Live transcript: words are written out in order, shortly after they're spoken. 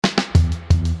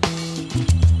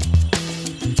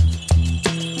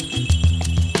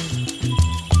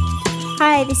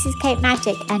Hi, this is Kate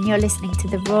Magic, and you're listening to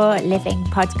the Raw Living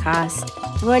podcast.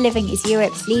 Raw Living is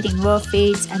Europe's leading raw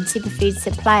foods and superfood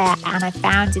supplier, and I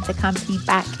founded the company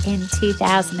back in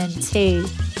 2002.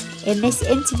 In this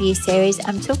interview series,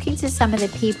 I'm talking to some of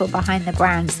the people behind the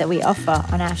brands that we offer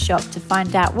on our shop to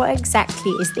find out what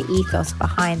exactly is the ethos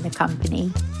behind the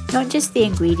company. Not just the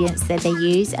ingredients that they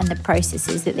use and the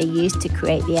processes that they use to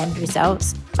create the end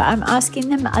results, but I'm asking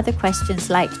them other questions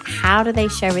like how do they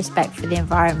show respect for the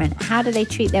environment, how do they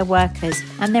treat their workers,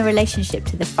 and their relationship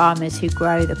to the farmers who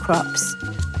grow the crops.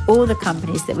 All the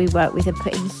companies that we work with are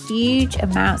putting huge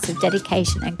amounts of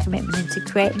dedication and commitment into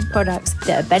creating products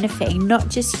that are benefiting not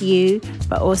just you,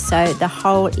 but also the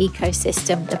whole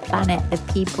ecosystem, the planet, the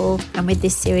people. And with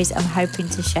this series, I'm hoping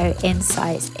to show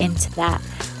insights into that.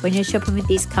 When you're shopping with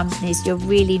these companies, you're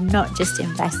really not just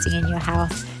investing in your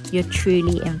health, you're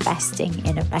truly investing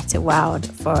in a better world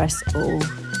for us all.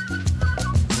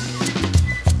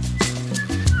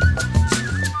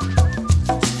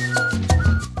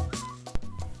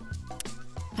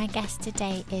 My guest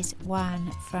today is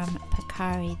Juan from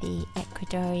Pacari, the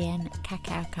Ecuadorian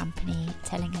cacao company,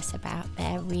 telling us about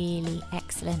their really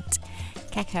excellent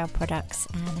cacao products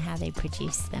and how they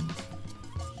produce them.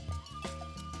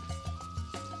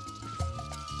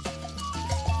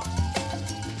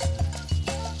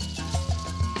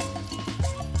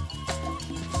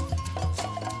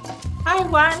 Hi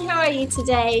Juan, how are you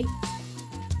today?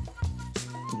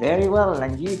 Very well,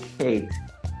 and you, Kate?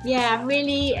 Yeah, I'm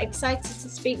really excited to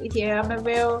speak with you. I'm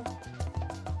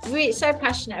really so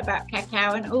passionate about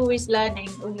cacao and always learning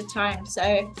all the time.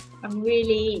 So I'm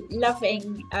really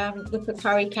loving the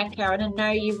Pacari cacao, and I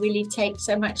know you really take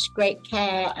so much great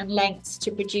care and lengths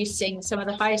to producing some of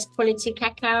the highest quality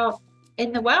cacao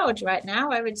in the world right now,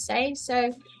 I would say.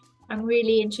 So I'm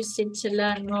really interested to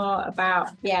learn more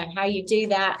about, how you do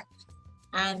that.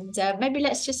 And maybe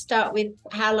let's just start with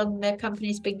how long the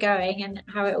company's been going and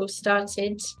how it all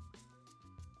started.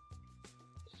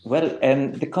 Well,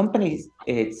 the company,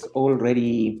 it's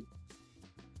already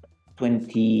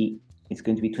it's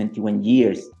going to be 21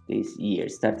 years this year,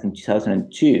 started in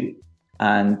 2002.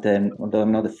 And although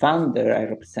I'm not the founder, I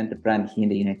represent the brand here in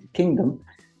the United Kingdom.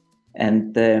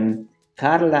 And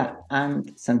Carla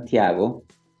and Santiago,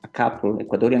 a couple,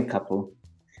 Ecuadorian couple,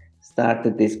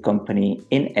 started this company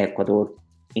in Ecuador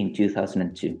in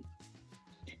 2002.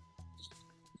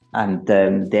 And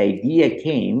the idea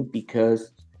came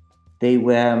because they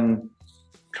were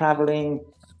traveling,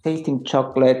 tasting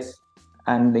chocolates,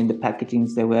 and in the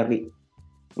packagings they were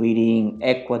reading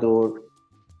Ecuador,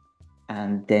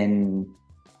 and then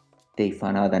they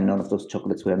found out that none of those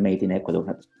chocolates were made in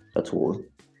Ecuador at all.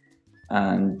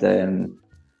 And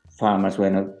farmers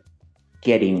were not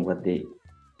getting what they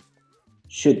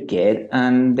should get,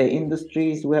 and the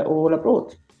industries were all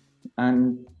abroad.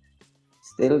 And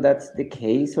still that's the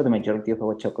case for the majority of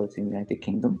our chocolates in the United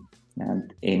Kingdom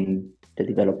and in the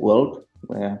developed world,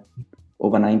 where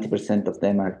over 90% of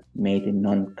them are made in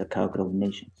non-cacao growing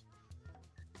nations.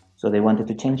 So they wanted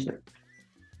to change that.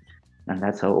 And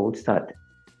that's how it all started.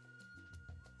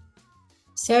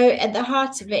 So at the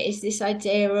heart of it is this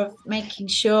idea of making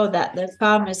sure that the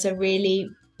farmers are really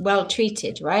well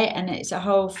treated, right? And it's a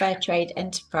whole fair trade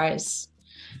enterprise.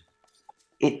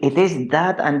 It is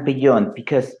that and beyond,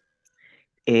 because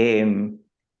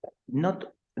not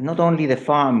only the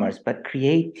farmers, but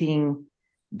creating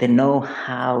the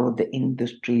know-how, the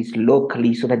industries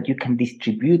locally, so that you can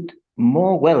distribute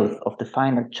more wealth of the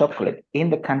final chocolate in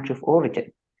the country of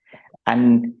origin,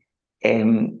 and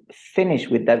finish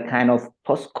with that kind of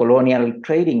post-colonial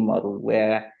trading model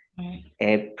where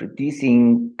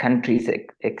producing countries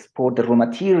export the raw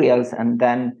materials, and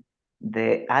then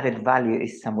the added value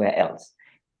is somewhere else.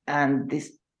 And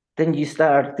then you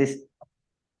start this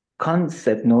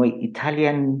concept,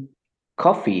 Italian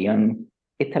coffee, and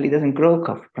Italy doesn't grow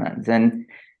coffee plants, and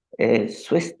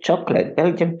Swiss chocolate,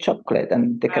 Belgian chocolate,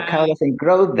 and the cacao doesn't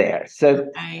grow there. So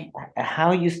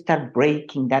how you start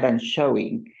breaking that and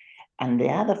showing. And the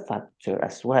other factor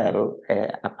as well,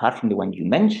 apart from the one you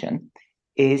mentioned,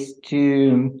 is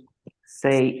to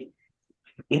say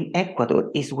in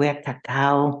Ecuador is where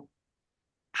cacao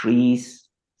trees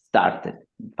started,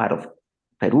 part of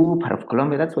Peru, part of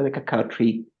Colombia. That's where the cacao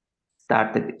tree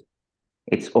started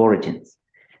its origins.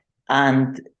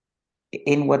 And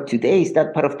in what today is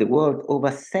that part of the world, over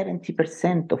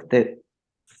 70% of the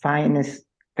finest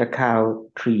cacao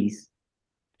trees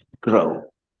grow.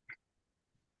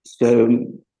 So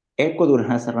Ecuador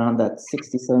has around that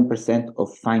 67%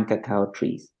 of fine cacao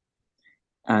trees.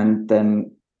 And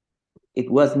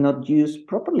it was not used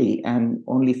properly, and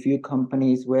only few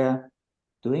companies were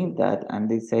doing that, and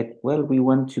they said, well, we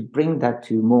want to bring that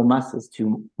to more masses,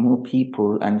 to more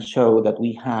people, and show that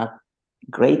we have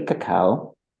great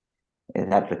cacao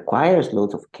that requires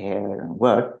loads of care and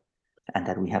work, and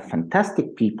that we have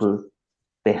fantastic people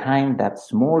behind that,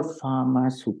 small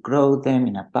farmers who grow them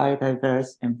in a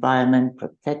biodiverse environment,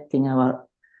 protecting our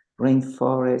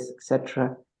rainforests,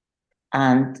 etc.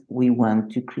 And we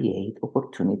want to create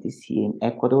opportunities here in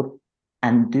Ecuador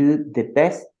and do the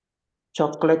best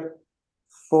chocolate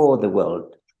for the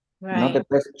world, not the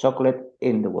best chocolate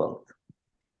in the world.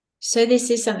 So this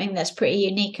is something that's pretty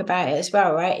unique about it as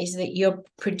well, right? Is that you're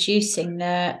producing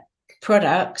the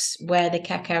products where the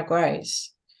cacao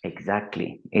grows.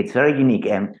 Exactly. It's very unique.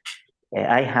 And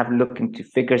I have looked into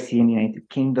figures here in the United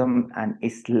Kingdom, and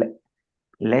it's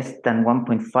less than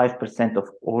 1.5% of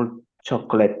all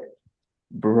chocolate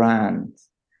brands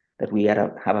that we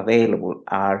have available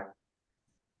are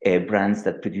brands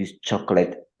that produce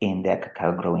chocolate in the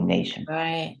cacao growing nation.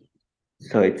 Right.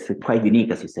 So it's quite unique,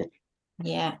 as you said.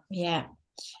 Yeah.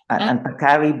 And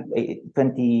Pacari,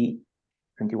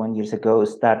 21 years ago,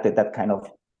 started that kind of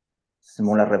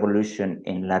smaller revolution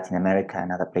in Latin America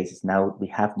and other places. Now we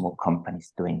have more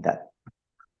companies doing that,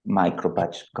 micro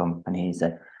batch companies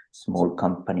and small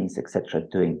companies, etc.,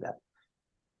 doing that.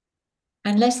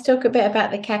 And let's talk a bit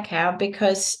about the cacao,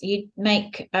 because you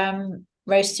make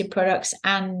roasted products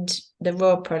and the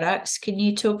raw products. Can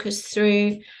you talk us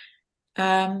through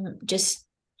just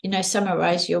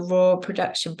summarize your raw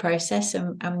production process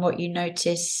and what you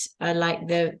notice are like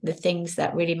the things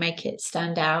that really make it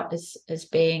stand out as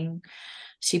being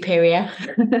superior?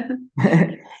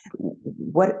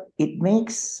 What it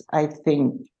makes, I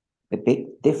think, a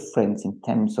big difference in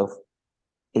terms of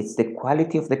it's the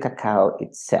quality of the cacao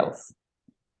itself.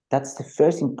 That's the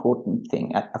first important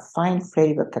thing. A fine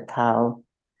flavor cacao,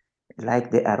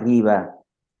 like the Arriba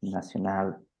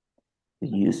Nacional we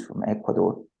use from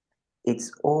Ecuador,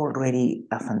 it's already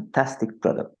a fantastic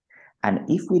product. And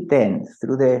if we then,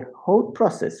 through the whole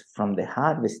process from the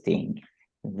harvesting,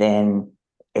 then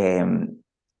the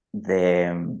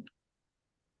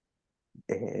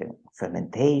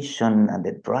fermentation and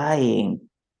the drying,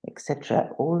 etc.,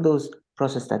 all those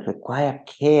processes that require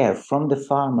care from the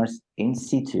farmers in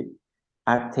situ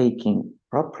are taken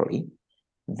properly,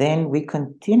 then we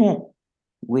continue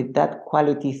with that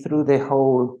quality through the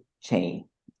whole chain.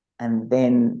 And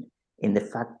then in the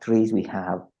factories, we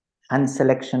have hand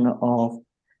selection of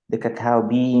the cacao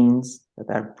beans that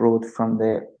are brought from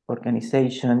the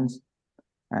organizations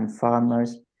and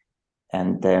farmers.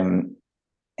 And then,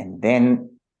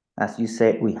 as you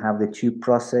said, we have the two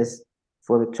process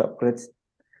for the chocolates,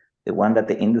 the one that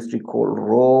the industry call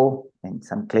raw, in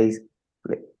some places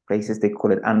they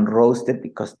call it unroasted,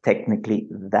 because technically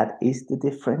that is the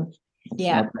difference. It's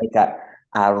not like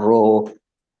a raw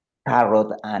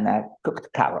carrot and a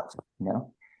cooked carrot,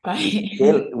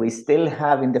 Right. We still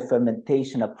have in the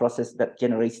fermentation a process that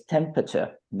generates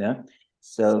temperature,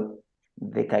 So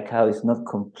the cacao is not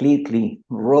completely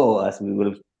raw as we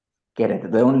will get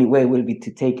it. The only way will be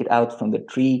to take it out from the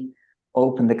tree,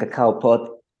 open the cacao pot,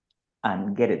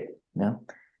 and get it,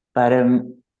 But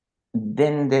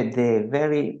then the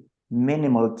very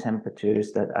minimal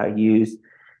temperatures that are used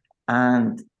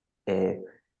and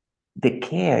the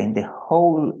care in the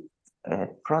whole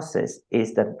process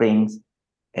is that brings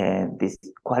this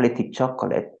quality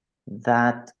chocolate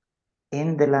that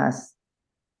in the last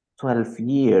 12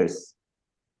 years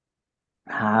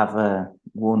have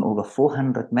won over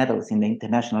 400 medals in the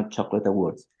International Chocolate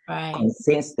Awards. Right.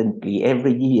 Consistently,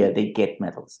 every year they get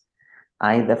medals,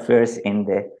 either first in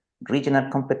the regional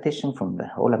competition from the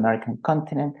whole American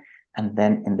continent and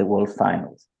then in the world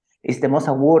finals. It's the most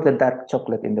awarded dark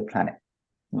chocolate in the planet.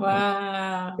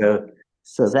 Wow.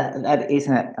 So that is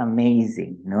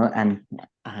amazing, and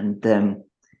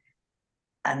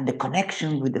the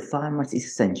connection with the farmers is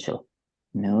essential,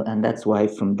 and that's why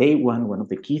from day one of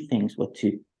the key things was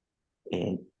to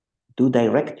do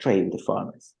direct trade with the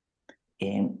farmers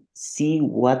and see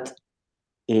what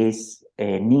is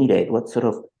needed, what sort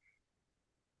of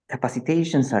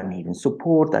capacitations are needed,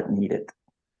 support that needed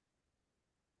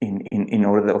in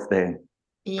order of the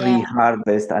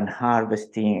pre-harvest and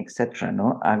harvesting, etc.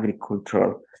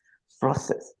 Agricultural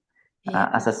process.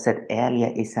 As I said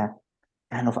earlier, is a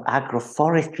kind of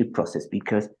agroforestry process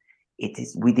because it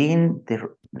is within the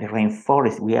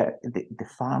rainforest. The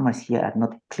farmers here are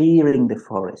not clearing the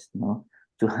forest,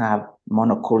 to have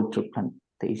monoculture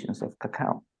plantations of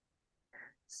cacao.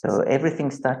 So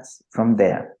everything starts from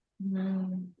there.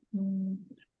 Mm-hmm.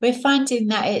 We're finding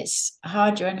that it's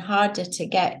harder and harder to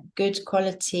get good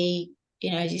quality,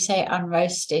 as you say,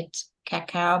 unroasted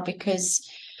cacao, because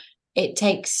it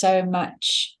takes so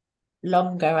much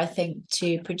longer, I think,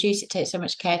 to produce. It takes so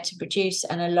much care to produce,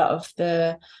 and a lot of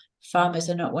the farmers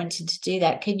are not wanting to do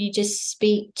that. Can you just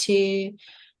speak to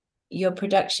your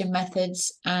production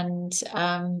methods and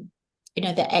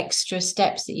the extra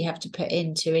steps that you have to put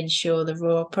in to ensure the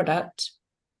raw product?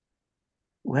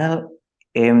 Well,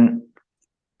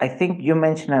 I think you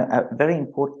mentioned a very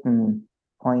important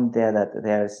point there, that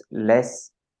there's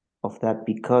less of that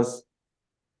because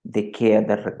the care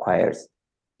that requires.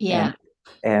 Yeah.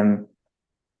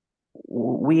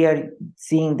 We are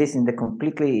seeing this in the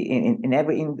completely in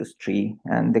every industry,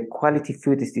 and the quality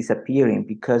food is disappearing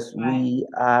because we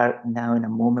are now in a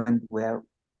moment where,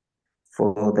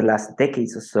 for the last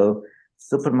decades or so,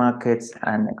 supermarkets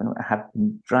and have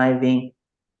been driving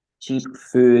cheap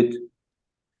food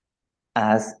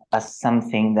as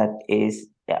something that is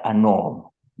a norm.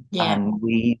 Yeah. And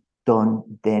we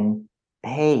don't then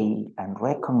pay and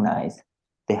recognize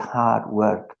the hard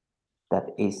work that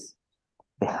is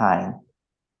behind,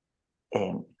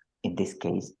 in this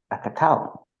case, a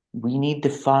cacao. We need the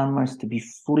farmers to be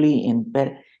fully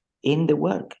embedded in the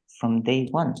work from day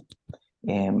one,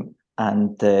 and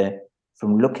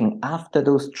from looking after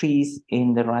those trees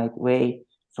in the right way,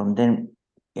 from then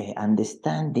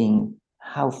understanding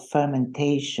how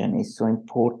fermentation is so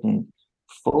important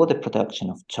for the production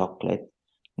of chocolate.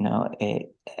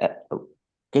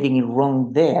 Getting it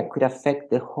wrong there could affect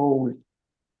the whole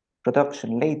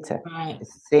production later. Right.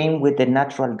 Same with the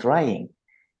natural drying.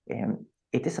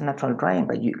 It is a natural drying,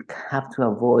 but you have to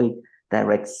avoid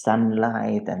direct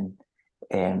sunlight and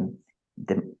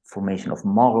the formation of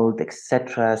mold,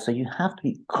 etc. So you have to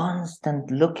be constant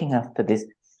looking after this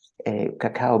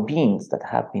cacao beans that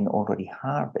have been already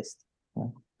harvested.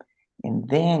 And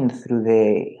then through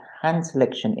the hand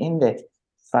selection in the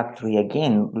factory,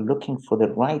 again, looking for the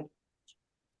right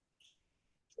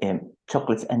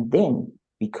chocolates. And then,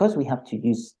 because we have to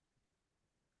use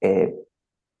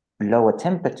lower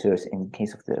temperatures in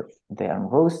case of they are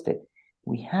roasted,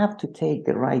 we have to take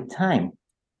the right time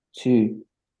to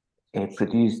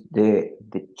produce the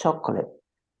chocolate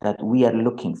that we are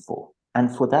looking for.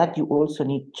 And for that, you also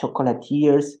need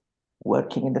chocolatiers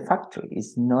working in the factory.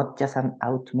 It's not just an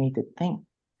automated thing.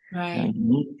 Right. You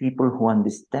need people who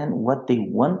understand what they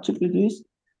want to produce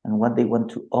and what they want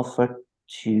to offer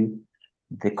to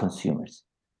the consumers.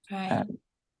 Right.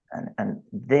 And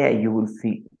there you will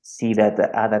see that the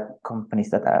other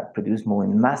companies that produce more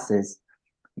in masses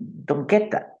don't get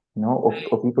that, or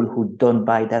people who don't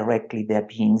buy directly their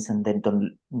beans and then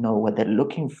don't know what they're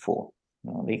looking for.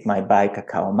 They might buy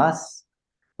cacao mass,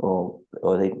 or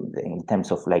they, in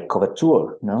terms of like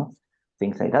couverture,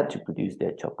 things like that to produce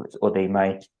their chocolates, or they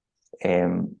might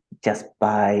just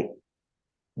buy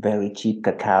very cheap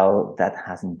cacao that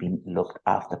hasn't been looked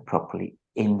after properly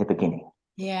in the beginning.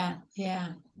 Yeah,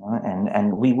 yeah.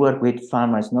 And we work with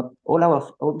farmers. Not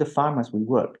all the farmers we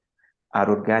work are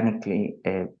organically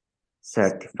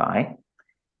certified,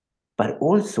 but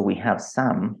also we have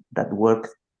some that work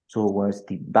towards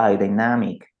the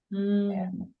biodynamic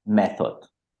method.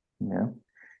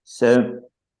 So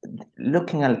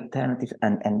looking at alternatives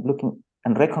and looking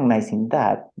and recognizing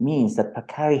that means that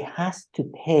Pacari has to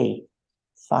pay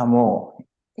far more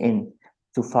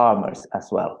to farmers as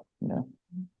well.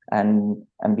 And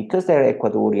because they're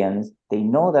Ecuadorians, they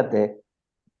know that the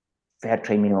fair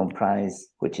trade minimum price,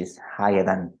 which is higher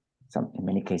than in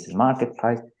many cases market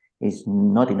price, is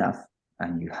not enough,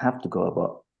 and you have to go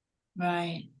above.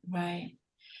 Right, right.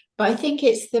 But I think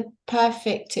it's the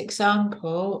perfect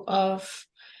example of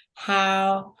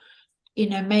how,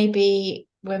 maybe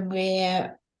when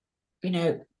we're,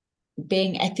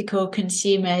 being ethical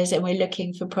consumers and we're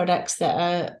looking for products that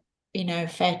are,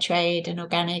 fair trade and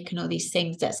organic and all these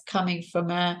things, that's coming from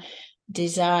a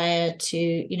desire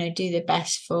to, do the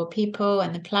best for people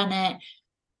and the planet.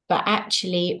 But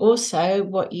actually also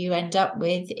what you end up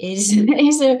with is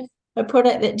a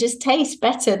product that just tastes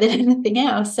better than anything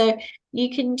else. So you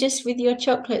can just, with your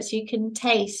chocolates, you can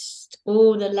taste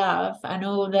all the love and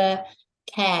all the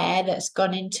care that's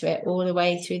gone into it all the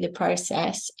way through the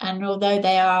process. And although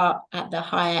they are at the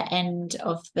higher end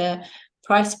of the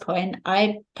price point,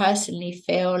 I personally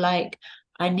feel like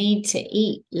I need to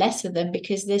eat less of them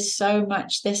because there's so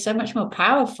much more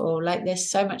powerful. Like there's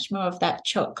so much more of that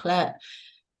chocolate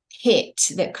hit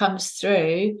that comes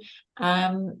through.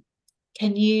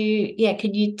 Can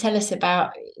you tell us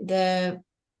about the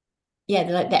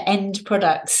end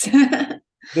products?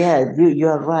 Yeah, you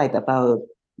are right about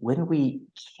when we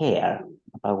care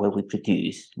about what we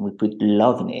produce, we put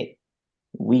love in it.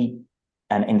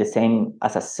 And in the same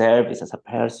as a service, as a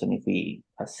person, if we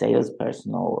a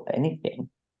salesperson or anything,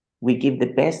 we give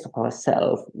the best of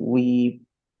ourselves. We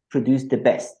produce the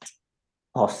best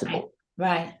possible.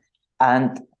 Right.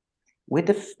 And with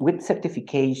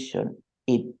certification,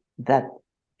 that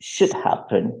should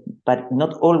happen, but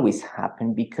not always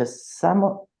happen, because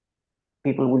some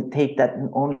people will take that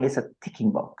only as a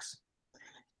ticking box,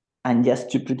 and just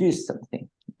to produce something,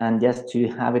 and just to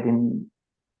have it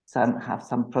have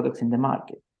some products in the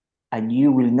market. And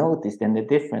you will notice then the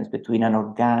difference between an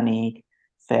organic,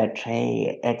 fair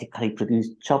trade, ethically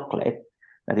produced chocolate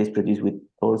that is produced with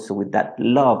that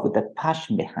love, with that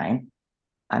passion behind,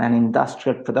 and an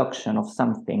industrial production of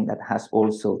something that has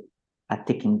also a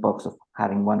ticking box of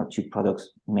having one or two products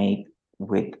made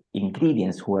with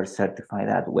ingredients who are certified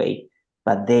that way,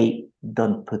 but they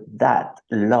don't put that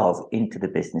love into the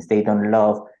business. They don't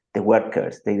love the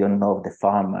workers, they don't love the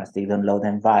farmers, they don't love the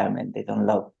environment, they don't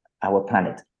love our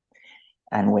planet.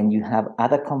 And when you have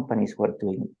other companies who are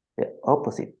doing the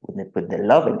opposite, when they put the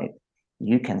love in it,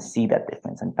 you can see that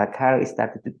difference. And Pacari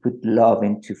started to put love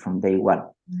into from day one.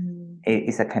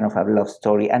 It's a kind of a love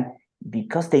story. And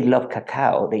because they love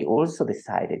cacao, they also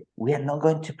decided we are not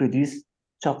going to produce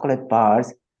chocolate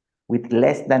bars with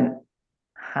less than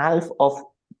half of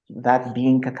that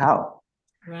being cacao.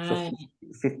 Right.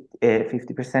 So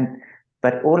 50%,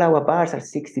 but all our bars are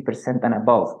 60% and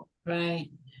above. Right.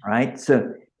 Right.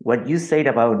 So what you said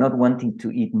about not wanting to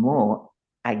eat more,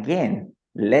 again,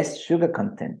 less sugar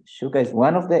content. Sugar is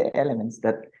one of the elements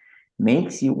that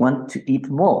makes you want to eat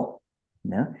more.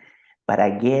 You know? But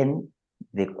again,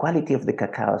 the quality of the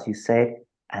cacao, as you said,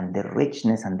 and the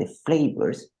richness and the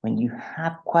flavors, when you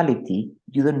have quality,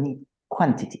 you don't need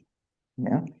quantity. You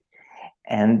know?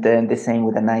 And then the same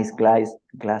with a nice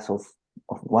glass of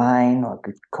wine or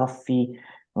good coffee.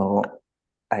 Or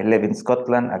I live in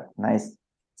Scotland, a nice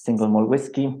single malt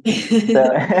whiskey.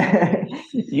 So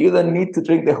you don't need to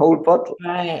drink the whole bottle.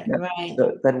 Right, right.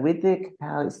 So, but with the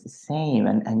cacao, it's the same,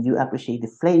 and you appreciate the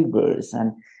flavors,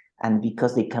 and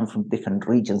because they come from different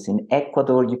regions. In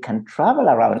Ecuador, you can travel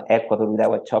around Ecuador with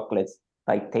our chocolates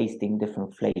by tasting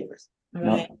different flavors.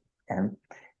 Right. No?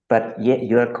 But yeah,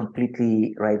 you are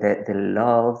completely right. The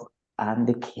love and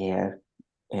the care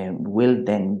will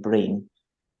then bring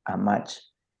a much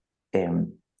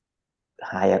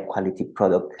higher quality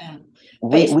product. Yeah.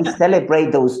 We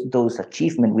celebrate those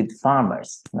achievements with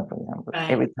farmers. For example, right.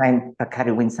 Every time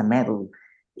Pacari wins a medal,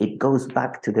 it goes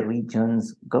back to the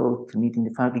regions, go to meeting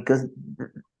the farmer, because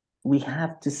we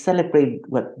have to celebrate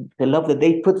the love that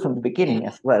they put from the beginning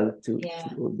as well to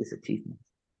all this achievement.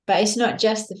 But it's not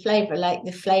just the flavor; like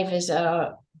the flavors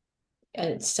are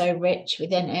so rich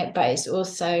within it, but it's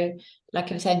also,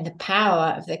 like I'm saying, the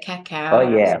power of the cacao.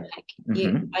 Oh yeah. Like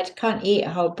I can't eat a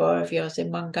whole bar of yours in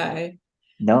one go.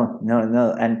 No.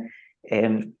 And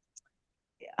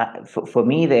for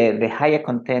me, the higher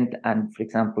content, and for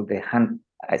example,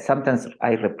 sometimes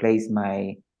I replace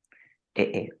my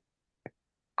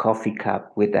coffee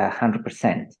cup with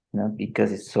 100%,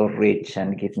 because it's so rich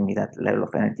and gives me that level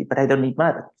of energy. But I don't need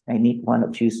much. I need 1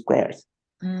 or 2 squares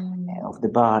of the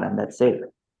bar, and that's it.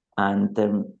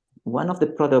 And one of the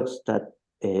products that,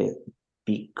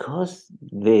 because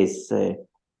this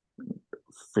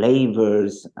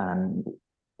flavors and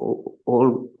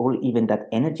all even that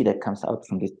energy that comes out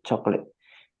from this chocolate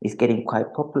is getting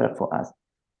quite popular for us,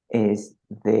 is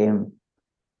the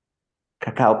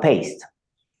cacao paste.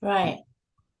 Right.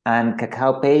 And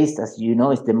cacao paste, as you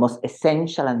know, is the most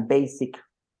essential and basic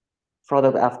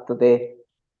product after the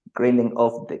grilling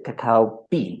of the cacao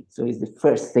bean. So it's the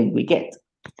first thing we get.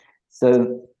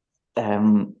 So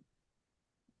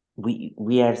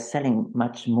we are selling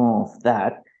much more of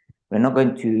that. We're not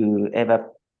going to ever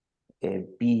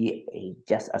be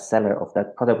just a seller of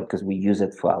that product because we use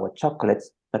it for our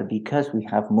chocolates, but because we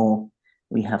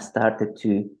have started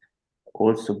to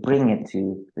also bring it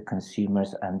to the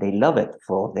consumers, and they love it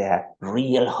for their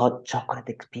real hot chocolate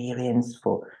experience,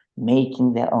 for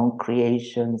making their own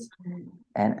creations,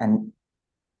 and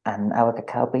our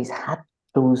cacao base had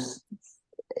those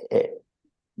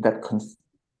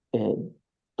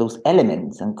those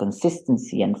elements and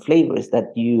consistency and flavors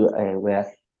that you were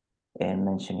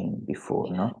mentioning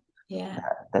before, no? Yeah.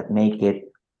 That make it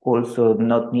also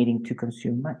not needing to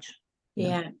consume much.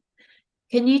 Yeah.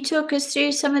 Can you talk us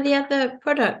through some of the other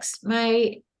products?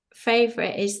 My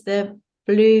favorite is the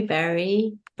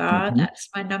blueberry bar. That's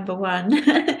my number one.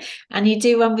 And you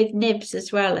do one with nibs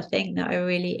as well, I think, that I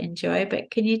really enjoy.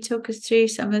 But can you talk us through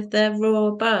some of the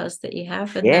raw bars that you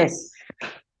have? Yes.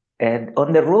 And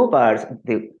on the raw bars,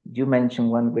 you mentioned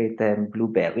one with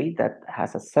blueberry that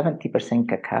has a 70%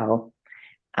 cacao,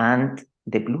 and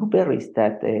the blueberries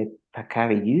that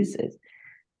Pacari uses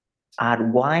are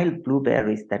wild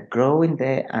blueberries that grow in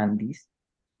the Andes,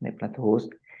 the plateaus,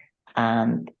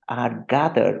 and are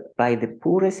gathered by the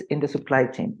poorest in the supply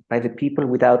chain, by the people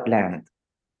without land.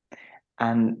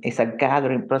 And it's a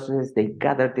gathering process. They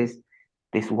gather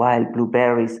these wild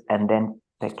blueberries, and then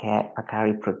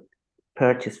Pacari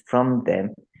purchase from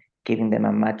them, giving them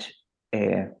a much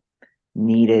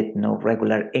needed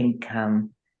regular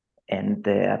income and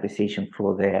appreciation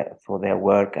for their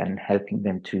work and helping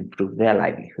them to improve their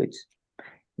livelihoods.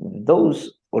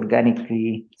 Those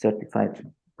organically certified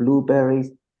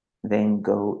blueberries then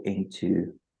go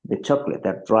into the chocolate.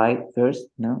 They're dried first,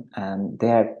 and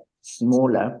they're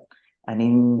smaller. And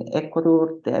in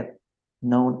Ecuador, they're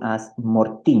known as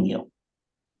mortiño.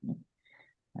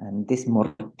 And this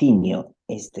mortiño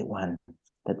is the one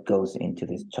that goes into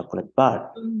this chocolate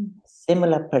bar.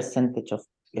 Similar percentage of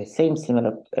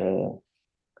similar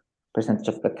percentage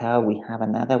of cacao. We have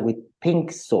another with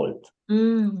pink salt.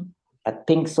 A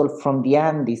pink salt from the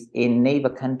Andes in neighbor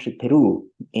country Peru,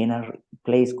 in a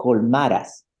place called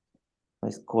Maras.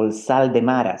 It's called Sal de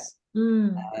Maras.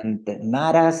 And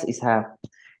Maras is a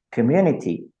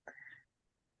community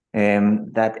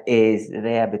that is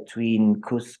there between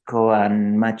Cusco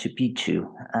and Machu Picchu.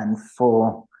 And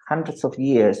for hundreds of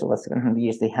years, over 700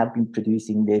 years, they have been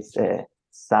producing this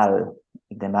Sal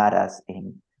de Maras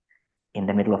in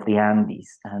the middle of the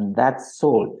Andes. And that's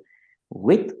sold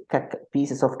with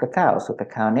pieces of cacao, so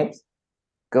cacao nibs,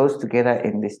 goes together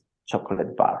in this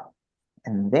chocolate bar.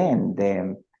 And then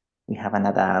we have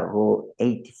another raw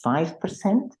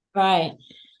 85%. Right.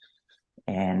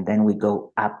 And then we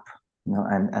go up,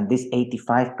 and this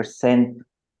 85%,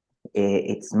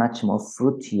 it's much more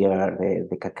fruitier,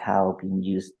 the cacao being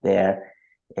used there.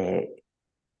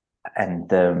 And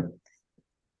the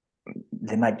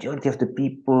majority of the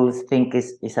people think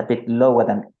is a bit lower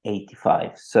than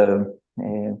 85. So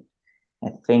I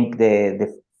think the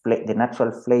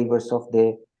natural flavors of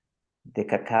the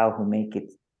cacao who make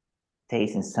it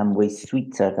taste in some way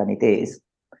sweeter than it is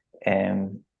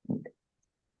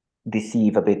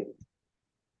deceive a bit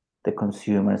the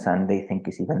consumers, and they think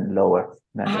it's even lower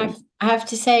than I have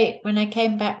to say, when I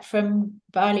came back from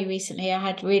Bali recently, I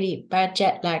had really bad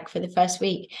jet lag for the first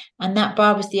week, and that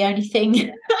bar was the only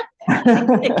thing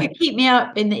that could keep me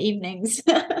up in the evenings.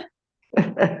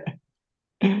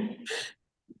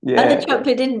 Other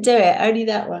chocolate didn't do it, only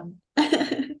that one.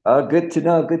 Oh, good to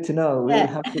know. Good to know. We'll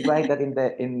have to write that in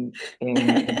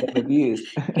the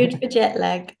reviews. Good for jet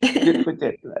lag. Good for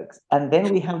jet lags. And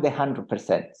then we have the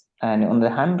 100%. And on the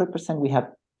 100%, we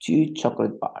have two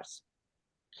chocolate bars.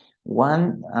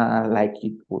 One, like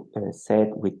you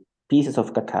said, with pieces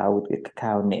of cacao, with the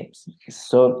cacao nibs.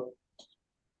 So,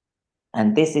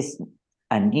 and this is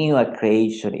a newer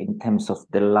creation in terms of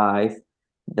the life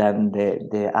than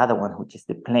the other one, which is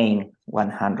the plain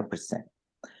 100%.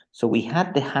 So we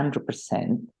had the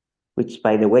 100%, which,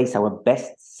 by the way, is our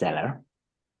best seller.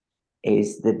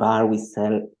 Is the bar we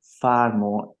sell far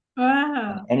more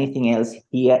than anything else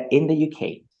here in the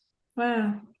UK.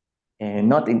 Wow.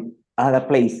 Not in other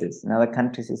places. In other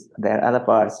countries, there are other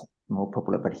bars more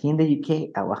popular. But here in the UK,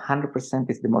 our 100%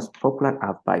 is the most popular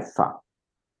by far.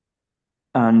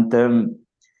 And then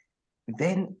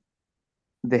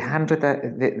the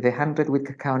 100 with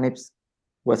cacao nibs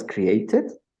was created,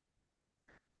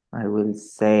 I will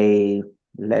say,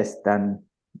 less than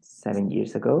 7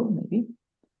 years ago, maybe.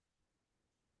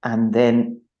 And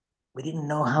then we didn't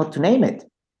know how to name it.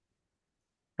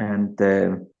 And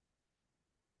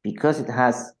because it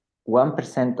has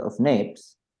 1% of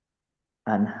nibs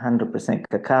and 100%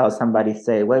 cacao, somebody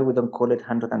say, well, we don't call it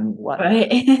 101.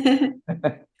 Right.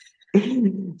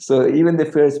 So even the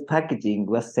first packaging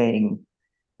was saying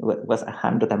was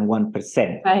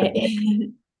 101%. Right.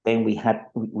 Then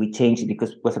we changed it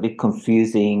because it was a bit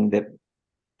confusing, the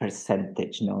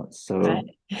percentage, So, right.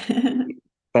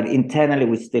 But internally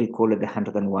we still call it the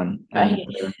 101. Right.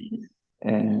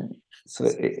 So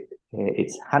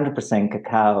it's 100%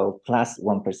 cacao plus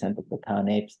 1% of cacao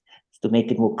nibs to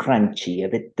make it more crunchy, a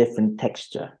bit different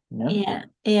texture.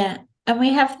 Yeah. And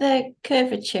we have the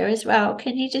curvature as well.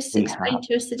 Can you just explain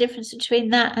to us the difference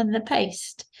between that and the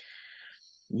paste?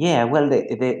 Yeah, well,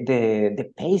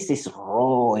 the paste is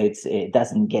raw. It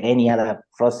doesn't get any other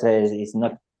process. It's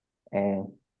not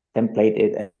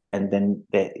templated, and then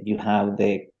you have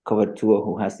the couverture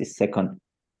who has the second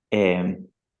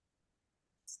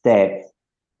step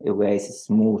where it's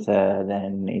smoother.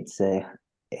 Then it's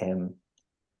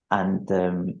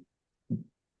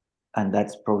and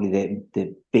that's probably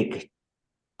the big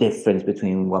difference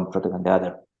between one product and the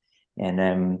other,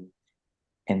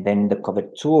 and then the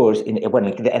couvertures and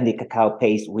the cacao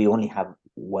paste, we only have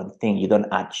one thing. You don't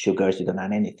add sugars, you don't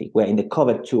add anything. Where in the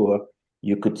couverture,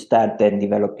 you could start then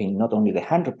developing not only the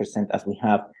 100% as we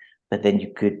have, but then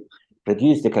you could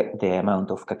reduce the amount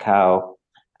of cacao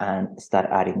and start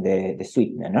adding the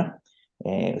sweetener. No?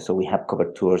 So we have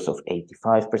couvertures of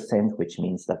 85%, which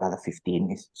means that other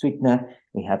 15 is sweetener.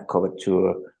 We have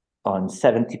couverture on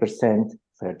 70%,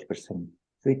 30%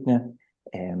 sweetener.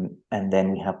 And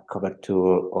then we have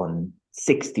couverture on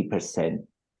 60%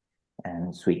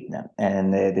 and sweetener.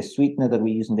 And the sweetener that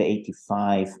we use in the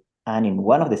 85 and in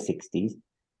one of the 60s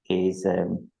is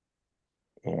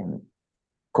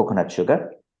coconut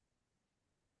sugar.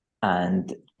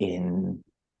 And in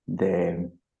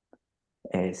the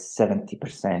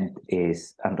 70%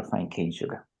 is unrefined cane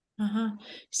sugar.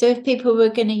 So if people were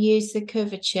going to use the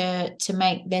couverture to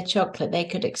make their chocolate, they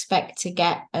could expect to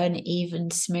get an even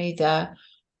smoother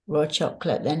raw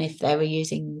chocolate than if they were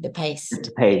using the paste.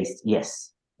 The paste,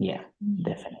 yes, yeah,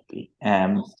 definitely.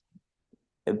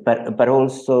 But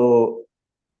also,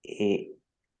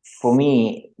 for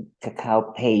me,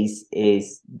 cacao paste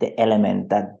is the element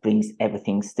that brings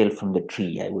everything still from the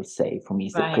tree. I would say, for me,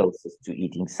 it's the closest to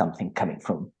eating something coming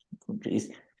from trees.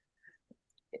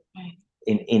 Right.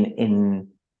 In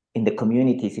the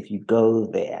communities, if you go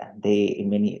there,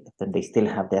 many of them, they still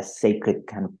have their sacred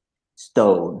kind of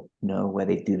stone, where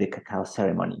they do the cacao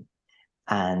ceremony,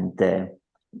 and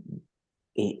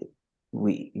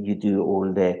you do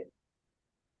all the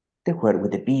work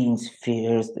with the beans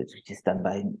first, which is done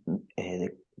by the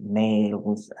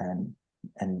males,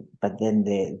 but then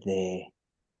the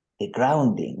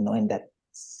grounding, in that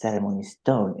ceremony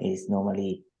stone is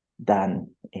normally done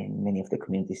in many of the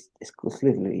communities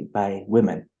exclusively by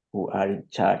women who are in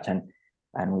charge, and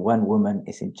one woman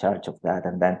is in charge of that,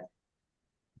 and then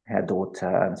her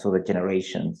daughter, and so the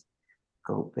generations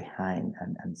go behind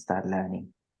and start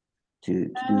learning to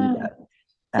do that.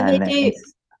 So and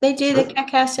they do the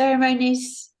cacao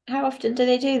ceremonies. How often do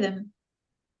they do them?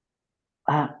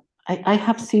 I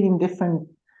have seen in different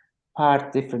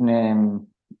parts, different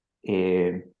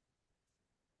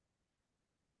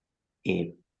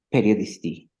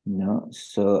periodicity,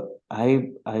 so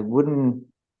I wouldn't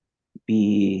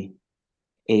be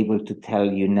able to tell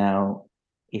you now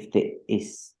if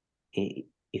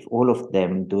if all of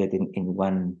them do it in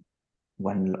one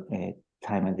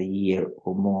time of the year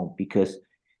or more, because,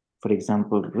 for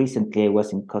example, recently I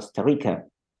was in Costa Rica,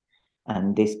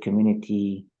 and this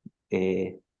community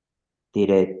did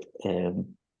it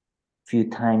few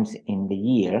times in the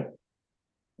year.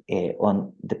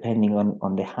 Depending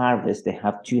on the harvest, they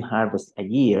have 2 harvests a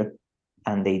year,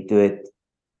 and they do it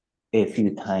a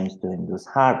few times during those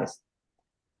harvests.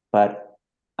 But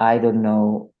I don't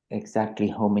know exactly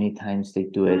how many times they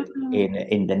do it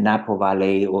in the Napo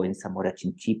Valley or in Zamora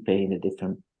Chinchipe, in the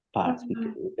different parts.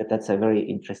 But that's a very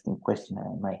interesting question.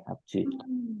 I might have to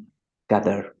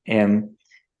gather.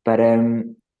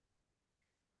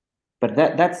 But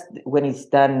that's when it's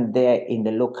done there in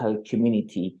the local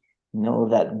community.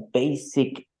 That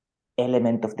basic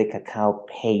element of the cacao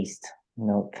paste,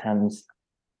 comes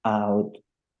out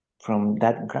from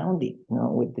that grounding,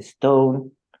 with the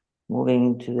stone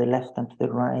moving to the left and to the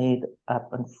right,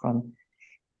 up and front,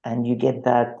 and you get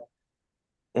that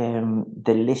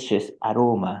delicious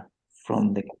aroma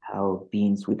from the cacao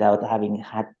beans without having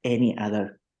had any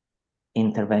other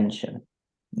intervention.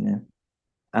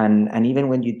 And even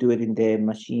when you do it in the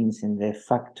machines in the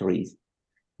factories,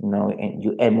 and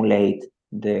you emulate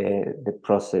the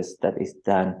process that is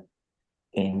done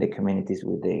in the communities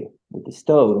with the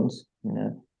stones,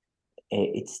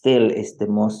 it still is the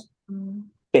most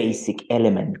basic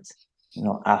element,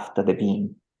 after the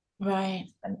bean. Right.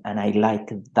 And I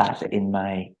like that in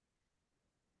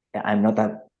I'm not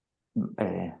a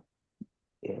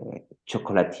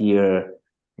chocolatier,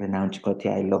 renowned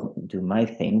chocolatier. I love do my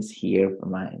things here,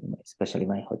 especially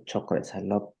my hot chocolates. I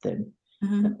love them.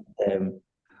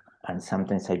 And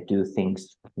sometimes I do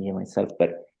things me myself,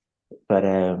 but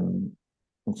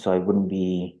so I wouldn't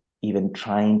be even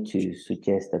trying to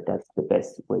suggest that that's the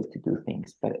best way to do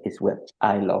things, but it's what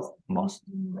I love most.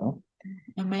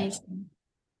 Amazing.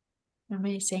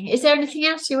 Is there anything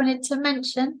else you wanted to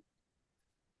mention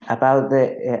about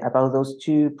those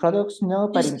 2 products? No,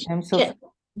 but in terms of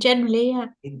generally, yeah.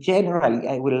 Generally,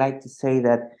 I would like to say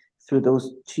that through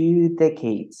those 2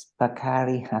 decades,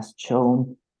 Pacari has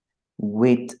shown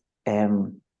with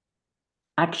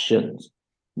actions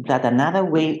that another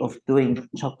way of doing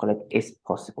chocolate is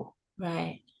possible.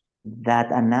 Right.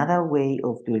 That another way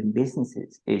of doing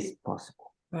businesses is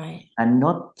possible. Right. And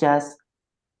not just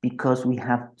because we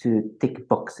have to tick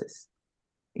boxes.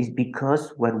 It's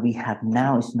because what we have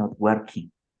now is not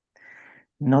working.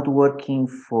 not working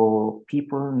for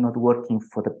people, not working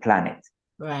for the planet.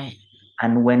 Right.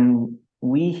 And when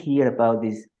we hear about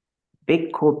these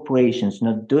big corporations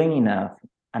not doing enough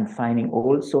and finding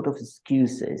all sort of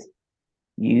excuses,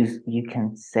 you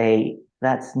can say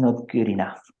that's not good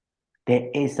enough. There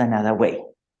is another way.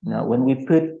 When we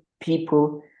put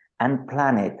people and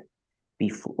planet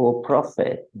before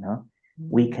profit,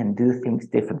 we can do things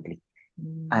differently.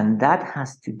 And that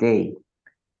has today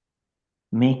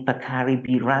made Pacari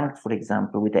be ranked, for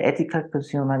example, with the Ethical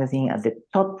Consumer magazine at the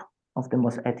top of the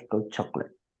most ethical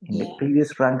chocolate. In the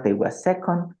previous rank, they were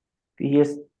second 2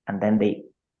 years, and then they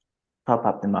top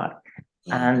up the mark.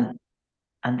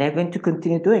 And they're going to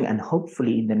continue doing. And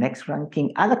hopefully in the next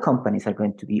ranking, other companies are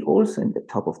going to be also in the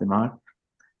top of the mark.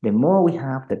 The more we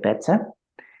have, the better.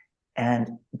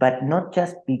 But not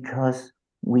just because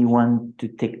we want to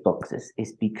tick boxes.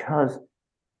 It's because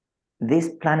this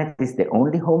planet is the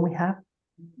only home we have.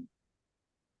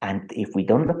 And if we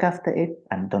don't look after it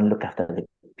and don't look after the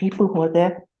people who are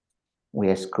there, we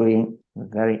are screwing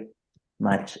very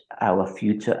much our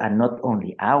future, and not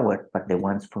only our, but the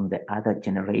ones from the other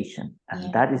generation.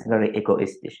 And that is very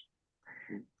egoistic.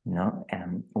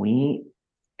 We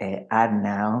are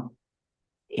now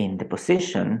in the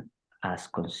position as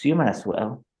consumer as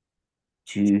well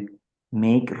to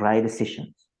make right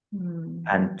decisions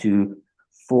and to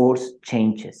force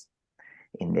changes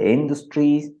in the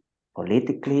industries,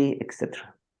 politically,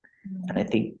 etc. And I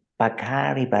think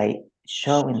Pacari, by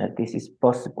showing that this is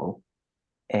possible,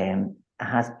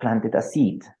 has planted a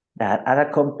seed that other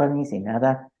companies in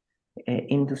other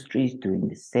industries doing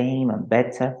the same and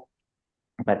better.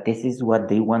 But this is what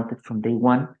they wanted from day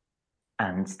one,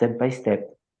 and step by step,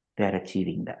 they're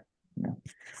achieving that.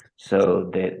 So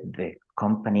the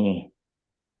company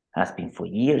has been for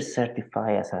years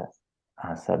certified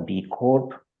as a B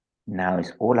Corp. Now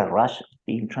it's all a rush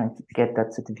being trying to get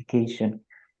that certification.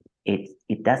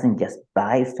 It doesn't just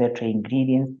buy fair trade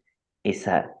ingredients. It's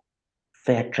a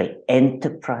fair trade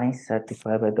enterprise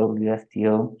certified by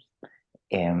WFTO.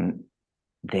 In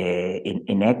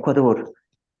Ecuador,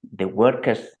 the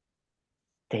workers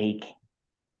take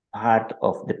part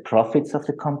of the profits of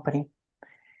the company.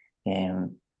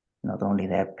 Not only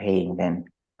they're paying them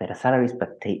better salaries,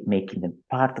 but making them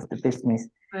part of the business.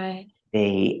 Right.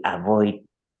 They avoid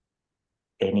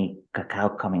any cacao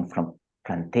coming from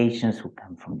plantations who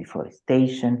come from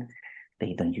deforestation.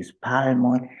 They don't use palm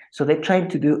oil. So they're trying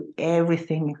to do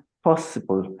everything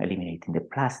possible, eliminating the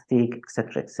plastic,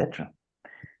 etc., etc.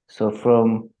 So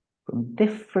from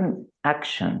different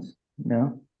actions,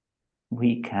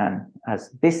 we can, as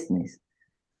business,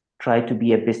 try to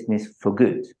be a business for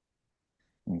good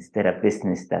instead of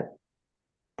business that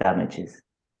damages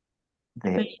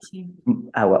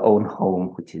our own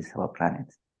home, which is our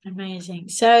planet. Amazing.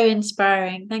 So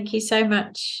inspiring. Thank you so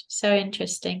much. So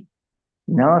interesting.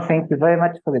 No, thank you very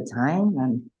much for the time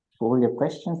and for all your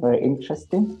questions. Very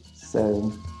interesting. I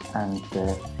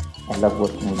love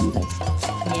working with you guys.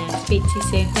 Yeah, speak to you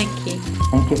soon. Thank you.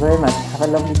 Thank you very much. Have a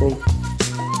lovely day.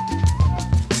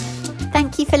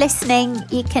 Thank you for listening.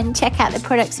 You can check out the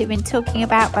products we've been talking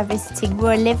about by visiting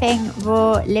Raw Living,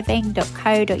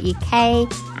 rawliving.co.uk.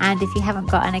 And if you haven't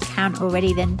got an account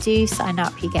already, then do sign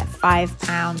up. You get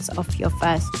 £5 off your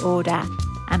first order.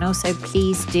 And also,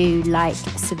 please do like,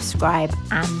 subscribe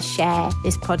and share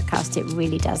this podcast. It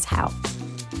really does help.